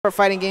for a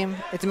fighting game.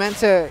 It's meant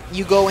to,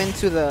 you go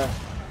into the,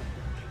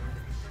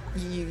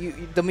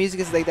 the music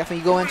is like definitely,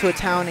 you go into a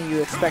town and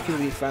you expect people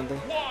to be friendly.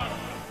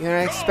 You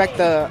don't expect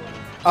a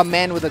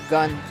man with a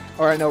gun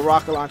or a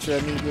rocket launcher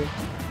to meet you.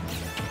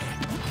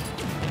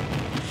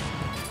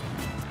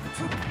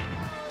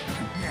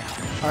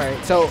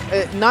 Alright, so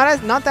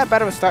not that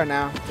bad of a start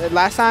now.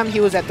 Last time he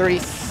was at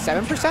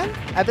 37%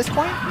 at this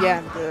point. Yeah,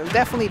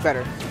 definitely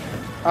better.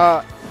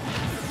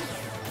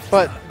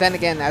 But then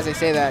again, as I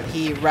say that,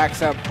 he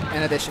racks up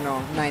an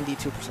additional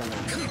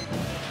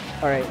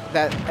 92%. Alright,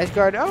 that edge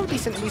guard, oh,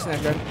 decent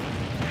edge guard.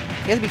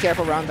 He has to be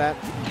careful around that.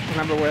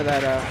 Remember where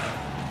that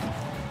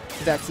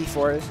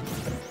C4 is.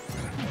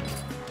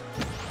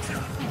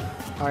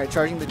 Alright,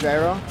 charging the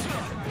gyro.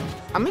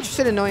 I'm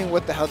interested in knowing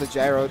what the hell the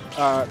gyro,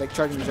 like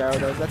charging the gyro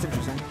does. That's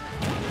interesting.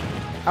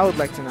 I would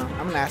like to know.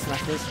 I'm gonna ask him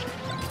after this.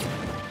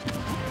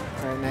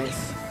 Alright,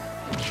 nice.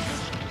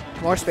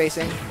 More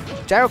spacing.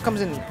 Gyro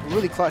comes in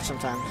really clutch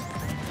sometimes.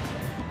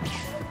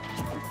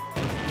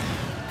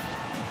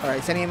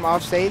 Alright, sending him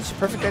off stage.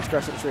 Perfect edge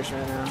guard situation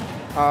right now.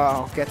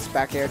 Oh, gets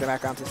back air to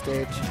back onto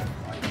stage.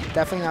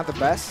 Definitely not the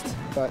best,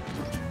 but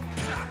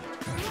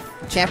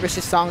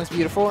Championship song is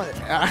beautiful.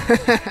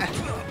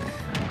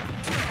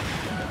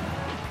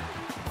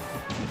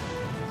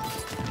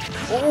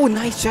 Oh,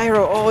 nice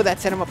gyro. Oh, that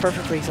set him up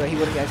perfectly so he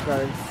wouldn't get edge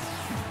guarded.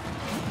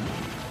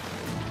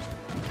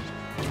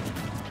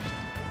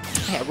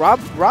 Yeah,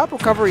 Rob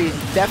recovery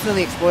is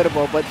definitely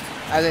exploitable, but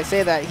as I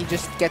say that, he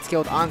just gets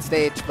killed on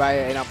stage by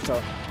an up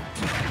tilt.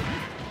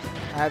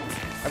 That's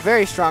a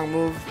very strong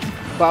move,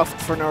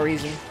 buffed for no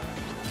reason.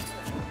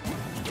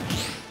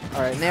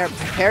 Alright, Nair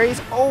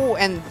parries. Oh,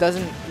 and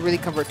doesn't really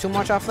convert too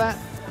much off that.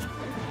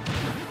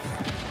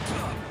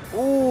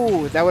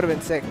 Ooh, that would have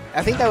been sick.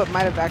 I think that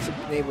might have actually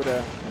been able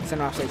to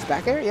send off stage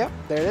back air. Yep,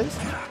 there it is.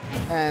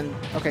 And,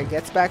 okay,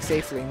 gets back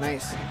safely.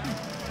 Nice.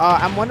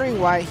 I'm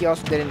wondering why he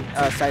also didn't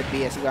side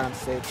B as he got on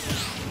stage.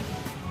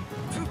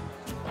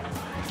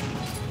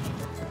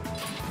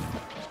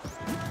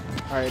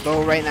 Alright,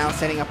 Bobo right now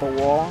setting up a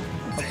wall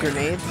of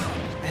grenades.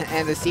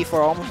 And the C4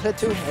 almost hit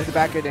too, as the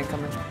back air didn't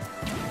come in.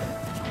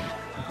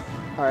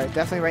 Alright,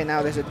 definitely right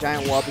now there's a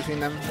giant wall between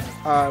them.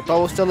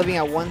 Bobo's still living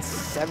at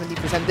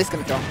 170%. This is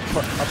going to go.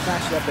 Up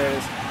smash, yep, there it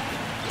is.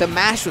 The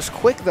mash was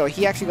quick though,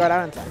 he actually got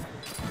out in time.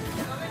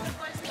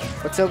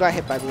 But still got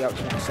hit by the up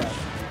smash.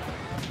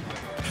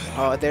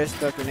 Oh, there's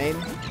the grenade.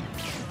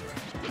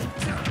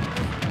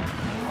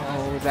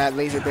 Oh, that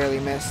laser barely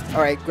missed.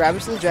 Alright,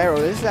 grabs the gyro.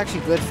 This is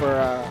actually good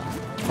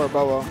for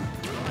Bobo.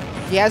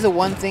 He has the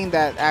one thing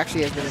that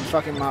actually has been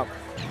fucking him up.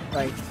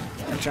 Like,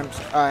 in terms,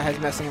 has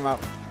messing him up.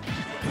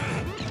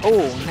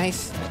 Oh,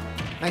 nice.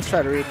 Nice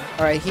try to read.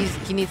 Alright,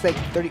 he needs like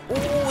 30.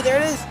 Oh, there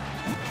it is!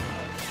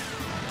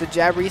 The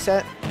jab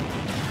reset.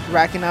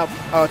 Racking up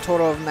a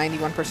total of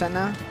 91%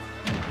 now.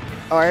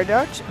 Oh, air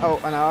dodge. Oh,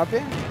 an up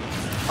air.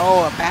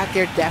 Oh, a back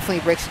air definitely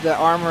breaks the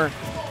armor.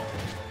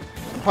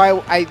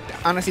 Probably, I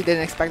honestly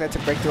didn't expect that to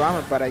break through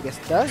armor, but I guess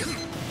it does.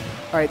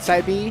 Alright,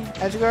 side B,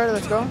 edge guard,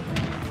 let's go.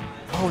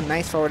 Oh,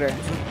 nice forward air.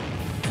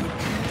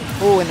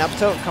 Oh, an up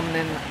tilt coming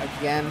in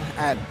again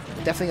at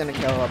definitely gonna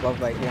kill above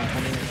like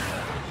 120.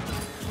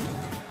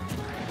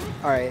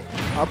 Alright,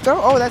 up throw?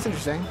 Oh, that's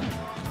interesting.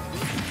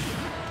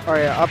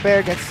 Alright, up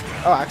air gets,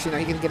 oh actually no,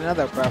 he can get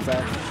another up off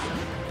that.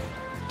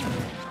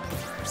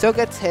 Still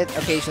gets hit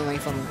occasionally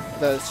from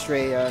the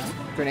stray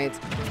grenades.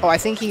 Oh, I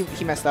think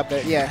he messed up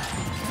there. Yeah.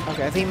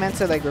 Okay, I think he meant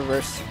to like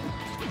reverse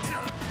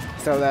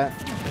throw that.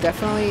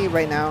 Definitely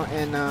right now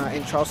in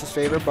Charles'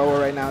 favor. Bobo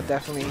right now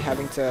definitely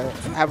having to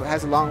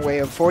has a long way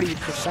of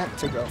 40%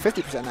 to go,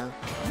 50% now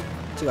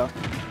to go.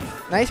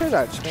 Nice air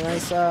dodge.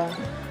 Nice to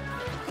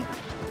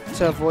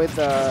avoid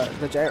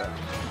the gyro.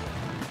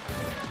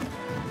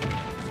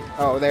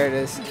 Oh, there it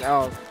is.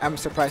 Oh, I'm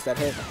surprised that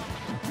hit.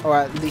 Or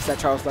at least that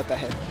Charles let that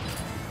hit.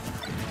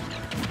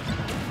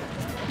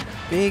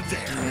 Big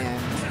man.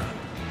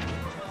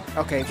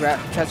 Okay,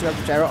 tries to grab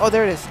the gyro. Oh,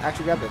 there it is.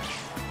 Actually grabbed it.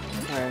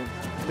 Alright.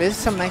 This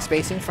is some nice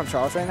spacing from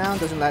Charles right now.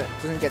 Doesn't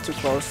get too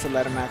close to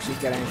let him actually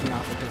get anything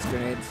off of his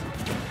grenades.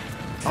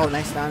 Oh,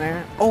 nice down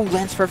air. Oh,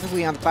 lands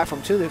perfectly on the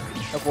platform too to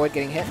avoid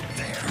getting hit.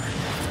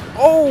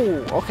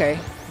 Oh, okay.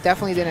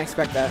 Definitely didn't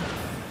expect that.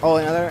 Oh,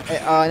 another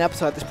an up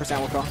tilt at this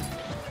percent will go.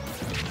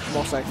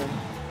 Most likely.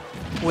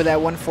 With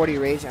that 140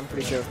 rage, I'm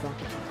pretty sure it'll go.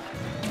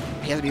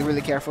 He has to be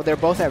really careful. They're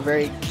both at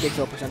very big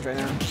kill percent right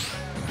now.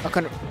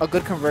 A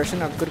good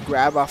conversion, a good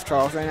grab off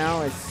Charles right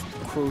now is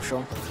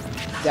crucial.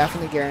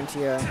 Definitely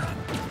guarantee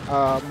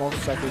a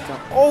most likely kill.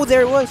 Oh,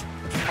 there it was.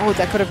 Oh,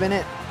 that could have been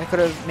it. That could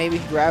have maybe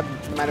grabbed.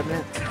 Might have been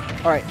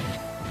it. All right.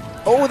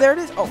 Oh, there it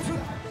is. Oh,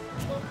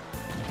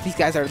 these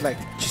guys are like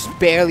just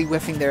barely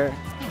whiffing their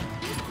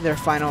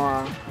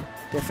final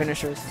their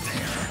finishers.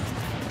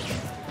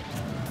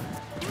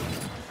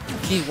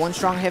 Geez, one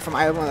strong hit from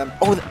either one of them.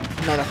 Oh,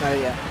 no, that's not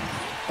it yet.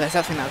 That's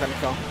definitely not gonna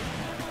kill.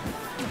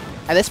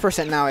 At this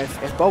percent now,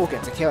 if Bobo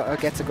gets a kill,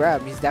 gets a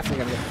grab, he's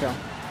definitely gonna get a kill,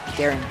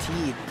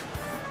 guaranteed.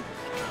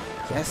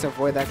 He has to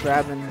avoid that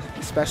grab and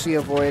especially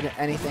avoid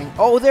anything.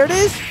 Oh, there it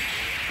is.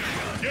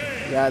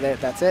 Yeah,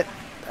 that's it.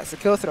 That's a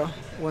kill throw.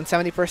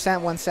 170%,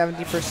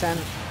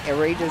 170% air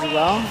rage as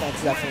well.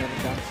 That's definitely a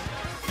kill.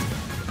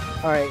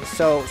 Alright,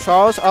 so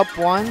Charles up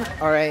 1.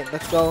 Alright,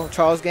 let's go.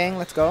 Charles gang,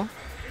 let's go.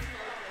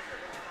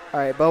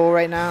 Alright, Bobo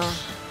right now.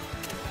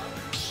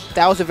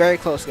 That was a very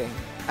close game.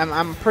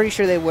 I'm pretty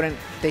sure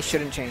they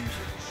shouldn't change.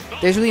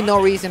 There's really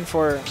no reason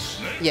for,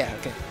 yeah,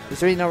 okay.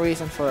 There's really no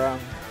reason for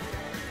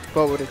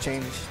Bobo to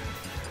change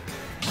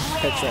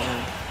picks right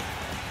now.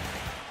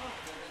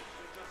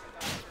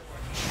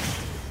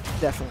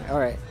 Definitely. All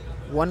right,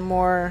 one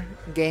more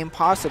game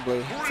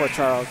possibly for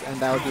Charles, and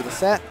that would be the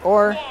set.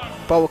 Or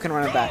Bobo can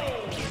run it back.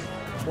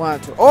 1 or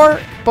 2. Or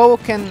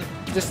Bobo can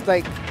just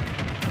like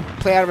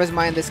play out of his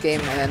mind this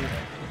game and then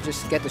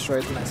just get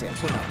destroyed the next game.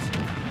 Who knows?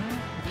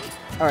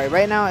 All right,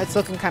 right now it's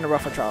looking kind of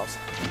rough for Charles.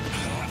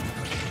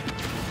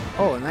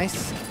 Oh,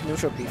 nice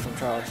neutral beat from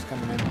Charles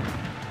coming in.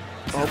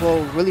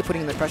 Bobo really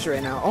putting in the pressure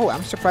right now. Oh,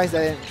 I'm surprised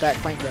that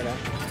clank right out.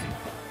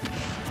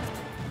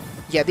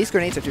 Yeah, these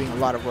grenades are doing a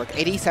lot of work.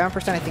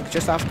 87%, I think,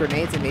 just off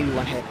grenades and maybe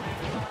 1 hit.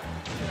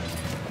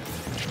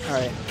 All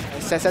right,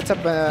 sets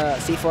up a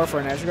C4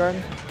 for an edge guard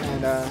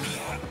and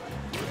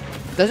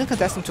doesn't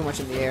contest him too much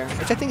in the air,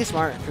 which I think is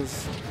smart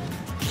because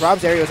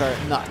Rob's aerials are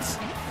nuts.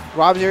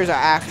 Rob's aerials are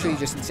actually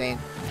just insane.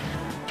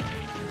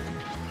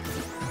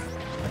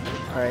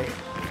 All right.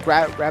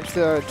 Grabs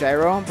the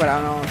gyro, but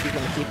I don't know if he's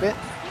going to keep it.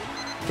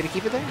 Did he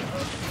keep it there?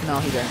 No,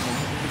 he didn't. No,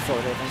 he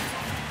forwarded it.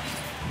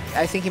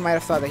 I think he might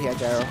have thought that he had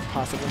gyro,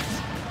 possibly.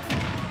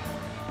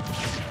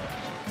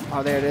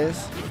 Oh, there it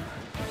is.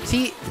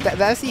 See,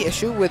 that's the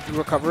issue with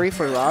recovery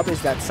for Rob,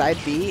 is that side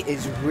B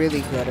is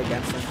really good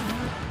against him.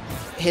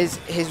 His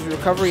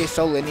recovery is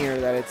so linear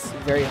that it's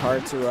very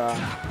hard to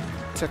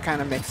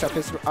kind of mix up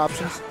his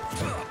options.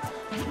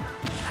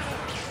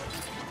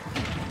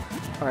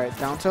 All right,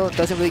 down tilt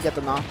doesn't really get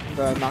the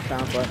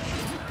knockdown, but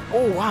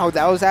oh wow,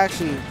 that was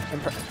actually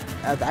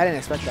I didn't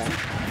expect that.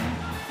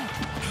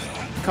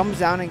 Comes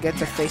down and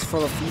gets a face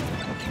full of feet.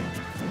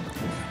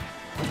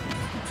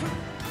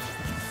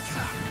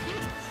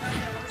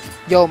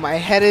 Yo, my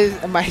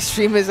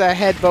stream is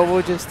ahead, but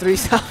we'll just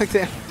 3-stocked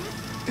him.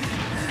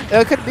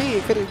 It could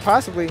be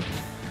possibly.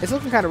 It's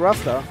looking kind of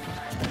rough though.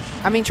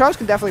 I mean, Charles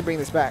can definitely bring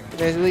this back.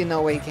 There's really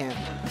no way he can't.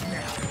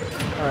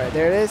 Alright,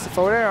 there it is.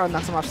 Forward air,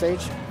 knocks him off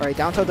stage. Alright,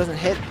 down tilt doesn't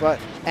hit,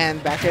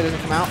 and back air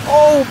doesn't come out.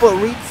 Oh, but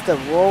reads the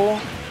roll.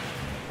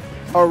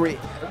 Or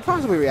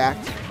possibly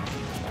react.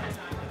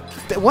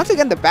 Once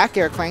again, the back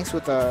air clanks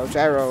with the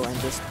gyro and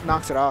just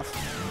knocks it off.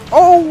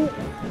 Oh!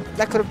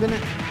 That could have been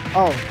it.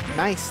 Oh,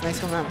 nice. Nice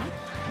coming out.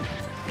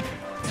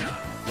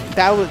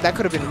 That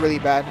could have been really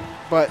bad.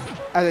 But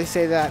as I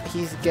say that,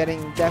 he's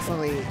getting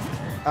definitely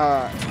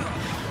kind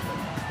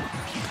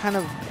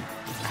of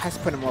has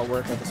to put in more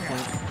work at this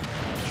point.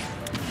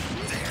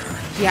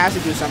 He has to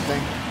do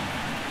something.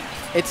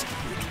 It's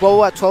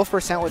Bobo at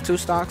 12% with 2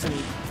 stocks, and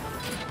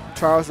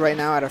Charles right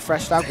now at a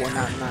fresh stock. Well,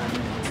 not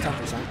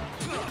 10%.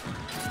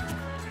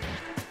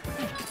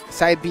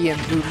 Side B and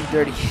blue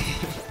dirty.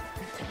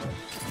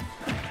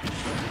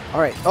 All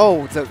right.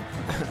 Oh,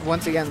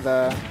 once again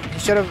he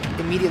should have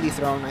immediately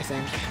thrown. I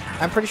think.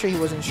 I'm pretty sure he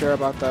wasn't sure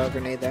about the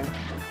grenade there.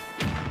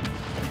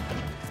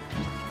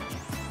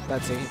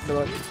 Let's see.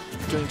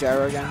 Doing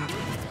gyro again.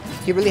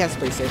 He really has to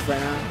play safe right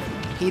now.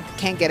 He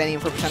can't get any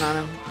 4% on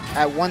him.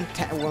 At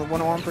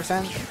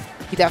 101%,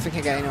 he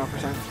definitely can't get any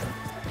 1%.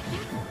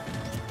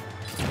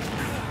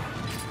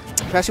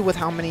 Especially with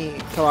how many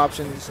kill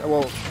options,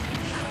 well,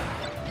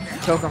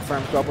 kill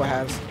confirmed Bobo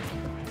has.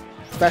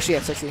 Especially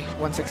at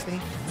 160.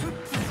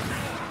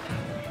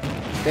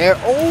 There,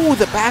 oh,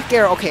 the back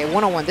air. Okay,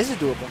 101, this is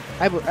doable.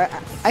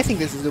 I think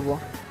this is doable.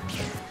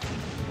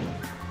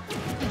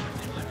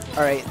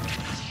 All right.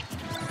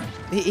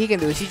 He can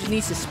do this. He just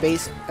needs to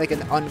space like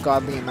an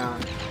ungodly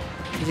amount.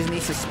 He just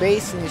needs to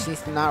space and he just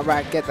needs to not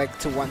get like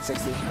to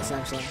 160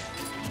 essentially.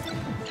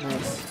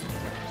 Nice.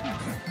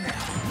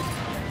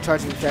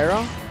 Charging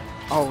gyro.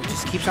 Oh,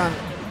 just keeps on.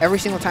 Every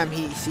single time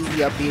he sees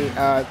the up B,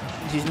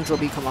 his neutral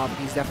B come up,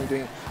 he's definitely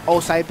doing it. Oh,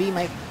 side B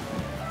might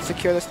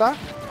secure the stock,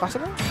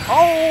 possibly.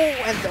 Oh,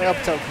 and the up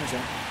tilt comes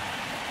in.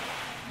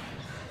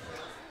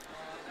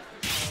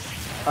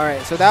 All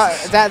right, so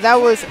that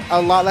was a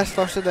lot less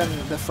closer than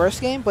the first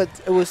game, but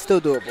it was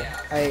still doable.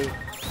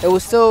 It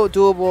was still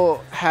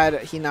doable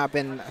had he not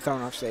been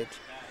thrown off stage.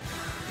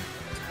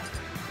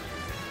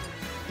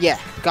 Yeah,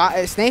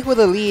 Snake with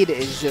a lead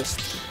is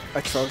just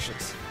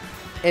atrocious.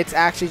 It's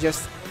actually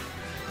just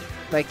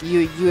like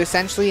you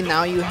essentially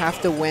now you have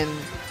to win.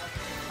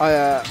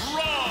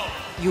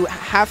 You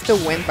have to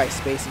win by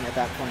spacing at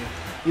that point.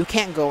 You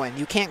can't go in.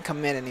 You can't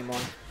commit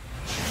anymore.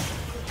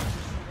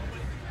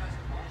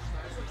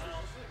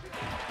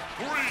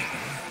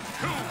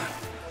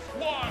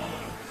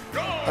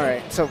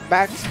 Alright, so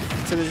back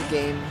to this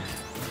game.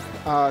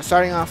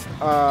 Starting off,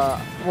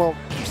 well,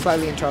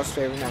 slightly in Charles'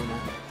 favor. Never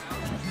mind.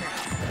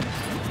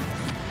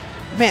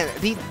 Man,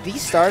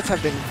 these starts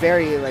have been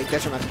very like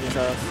detrimental to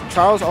Charles.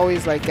 Charles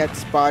always like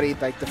gets bodied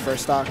like the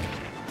first stock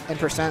in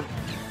 %,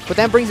 but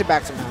then brings it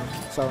back somehow.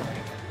 So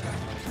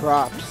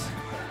props.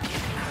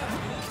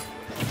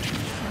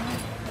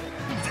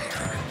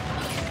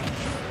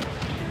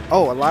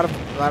 Oh, a lot of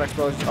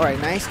explosions. All right,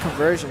 nice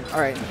conversion. All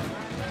right,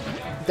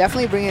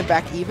 definitely bring it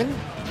back even.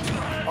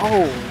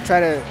 Oh, try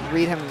to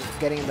read him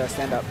getting the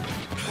stand up.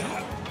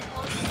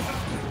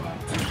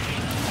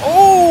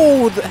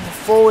 Oh, the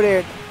forward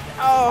air.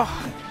 Oh,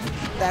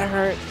 that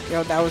hurt.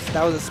 Yo, that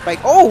was a spike.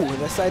 Oh,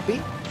 the side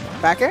B,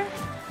 back air.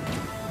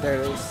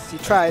 There it is. He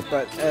tried,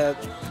 but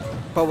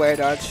Bobo air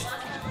dodge.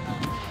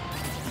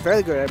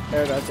 Fairly good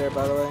air dodge there,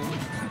 by the way.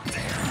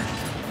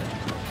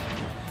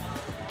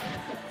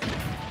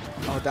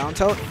 Oh, down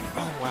tilt.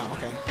 Oh wow.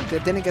 Okay.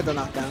 Didn't get the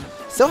knockdown.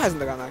 Still hasn't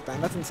got knocked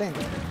down. That's insane.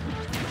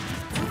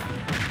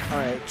 All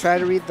right. Try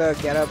to read the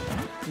get up,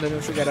 the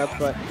neutral get up,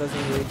 but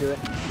doesn't really do it.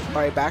 All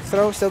right. Back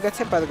throw. Still gets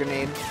hit by the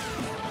grenade.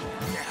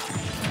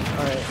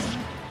 All right.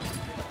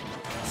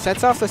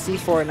 Sets off the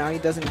C4. Now he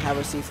doesn't have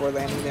a C4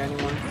 landing there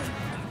anymore.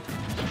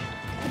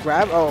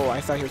 Grab. Oh, I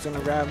thought he was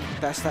gonna grab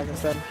dash attack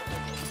instead.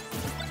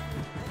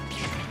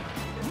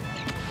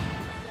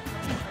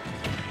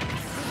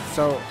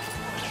 So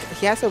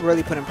he has to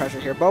really put in pressure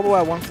here. Bobo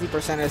at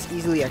 150% is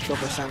easily extra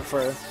percent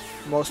for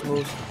most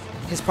moves.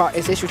 His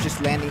issue is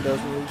just landing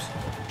those moves.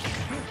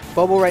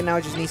 Bobo right now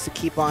just needs to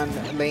keep on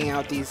laying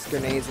out these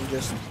grenades and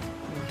just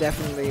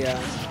definitely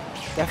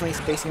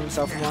spacing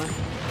himself more.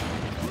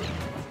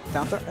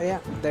 Down throw, yeah,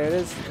 there it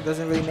is. It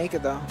doesn't really make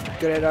it though.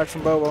 Good air dodge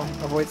from Bobo,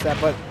 avoids that,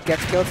 but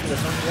gets killed from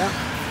this one. Yeah,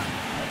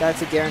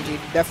 that's a guarantee.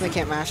 Definitely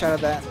can't mash out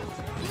of that.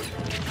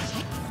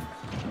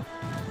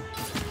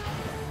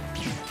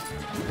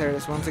 There it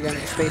is. Once again,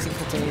 spacing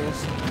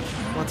continues.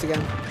 Once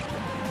again,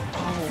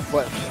 oh,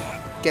 but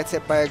gets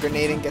hit by a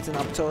grenade and gets an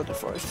up tilt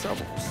for his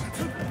troubles.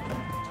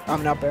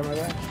 I'm an up air, my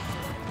bad.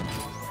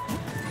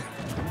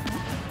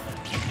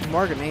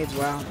 More grenades,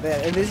 wow.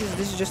 This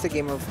is just a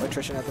game of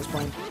attrition at this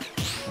point.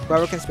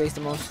 Whoever can space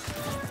the most.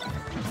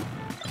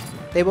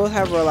 They both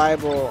have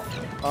reliable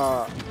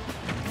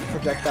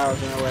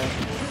projectiles in a way.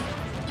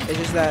 It's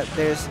just that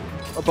there's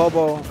a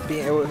Bobo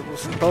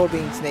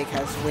being Snake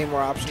has way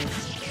more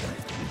options.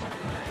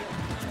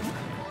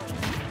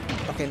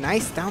 Okay,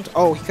 nice down.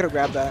 Oh, he could have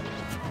grabbed that,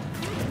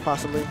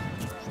 possibly.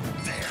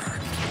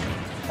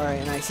 All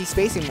right, nice. He's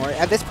spacing more.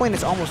 At this point,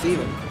 it's almost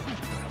even.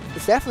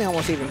 It's definitely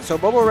almost even. So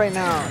Bobo right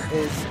now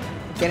is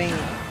getting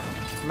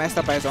messed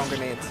up by his own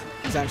grenades,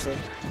 essentially.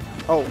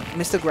 Oh,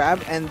 missed the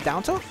grab and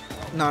down tilt?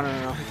 No,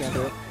 he can't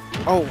do it.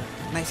 Oh,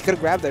 nice, he could have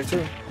grabbed there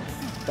too.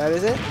 That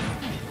is it?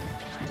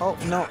 Oh,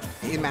 no,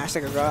 he mashed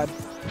like a god.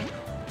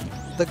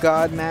 The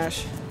god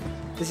mash.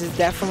 This is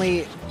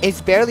definitely, it's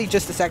barely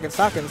just the second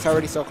stock and it's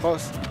already so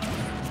close.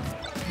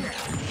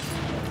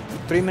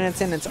 3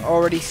 minutes in, it's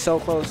already so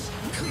close.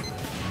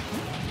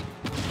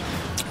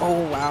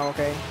 Oh, wow,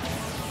 okay.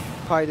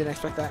 Probably didn't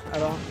expect that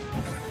at all.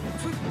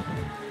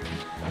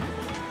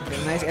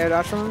 Okay, nice air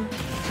dodge from him.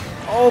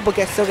 Oh, but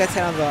still gets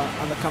hit on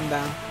the come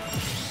down.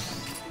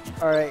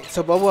 All right,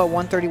 so Bobo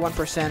at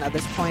 131%. At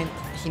this point,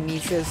 he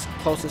needs his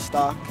closest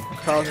stock.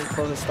 Charles needs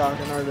closest stock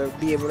in order to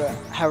be able to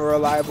have a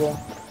reliable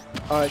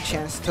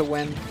chance to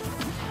win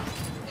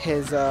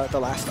his the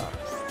last stock.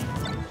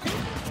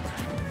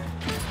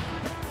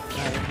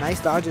 Nice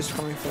dodges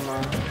coming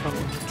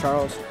from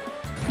Charles.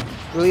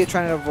 Really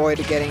trying to avoid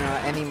getting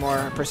any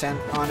more percent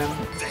on him.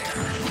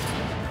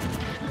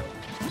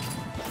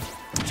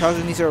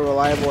 Charles needs a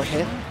reliable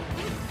hit.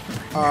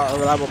 A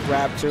reliable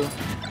grab too.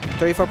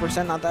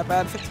 34%, not that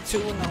bad. 52,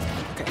 no.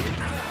 Okay.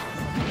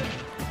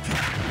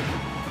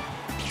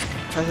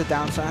 Tries to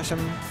down smash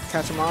him,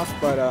 catch him off,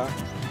 but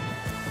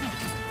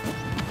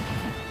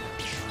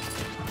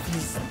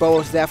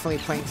Bobo's definitely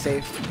playing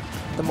safe.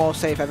 The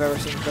most safe I've ever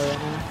seen play right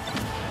now.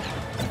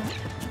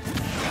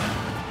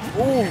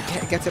 Ooh,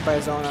 gets it by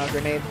his own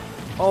grenade.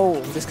 Oh,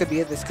 this could be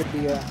it. This could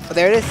be oh,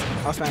 there it is.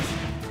 I'll smash.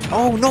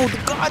 Oh no, the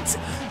gods!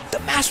 The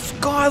mash was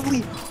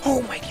godly.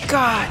 Oh my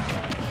god.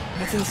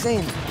 That's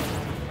insane.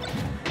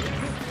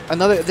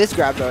 This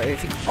grab though.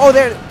 Oh,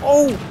 there.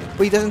 Oh,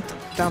 but he doesn't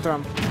down throw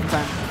him in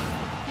time.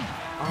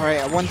 All right,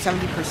 at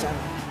 170%.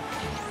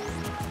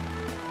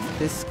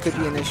 This could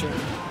be an issue.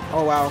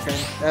 Oh wow. Okay.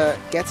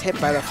 Gets hit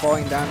by the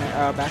falling down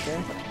back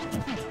air.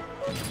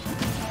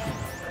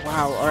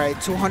 Wow. All right.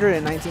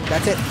 219.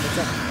 That's it. That's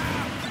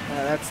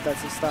it.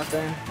 That's his stock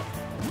there.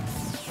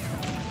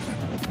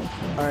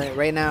 All right.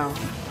 Right now,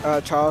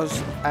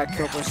 Charles at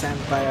kill percent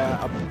by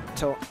up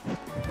tilt.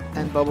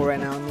 And Bobo right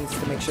now needs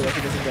to make sure that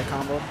he doesn't get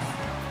comboed.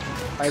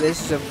 Alright,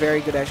 this is a very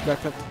good edge guard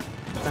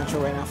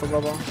potential right now for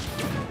Bobo.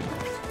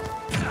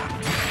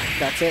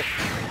 That's it.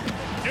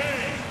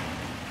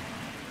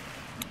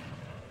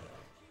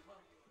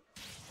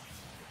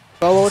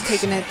 Bobo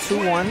taking it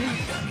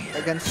 2-1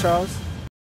 against Charles.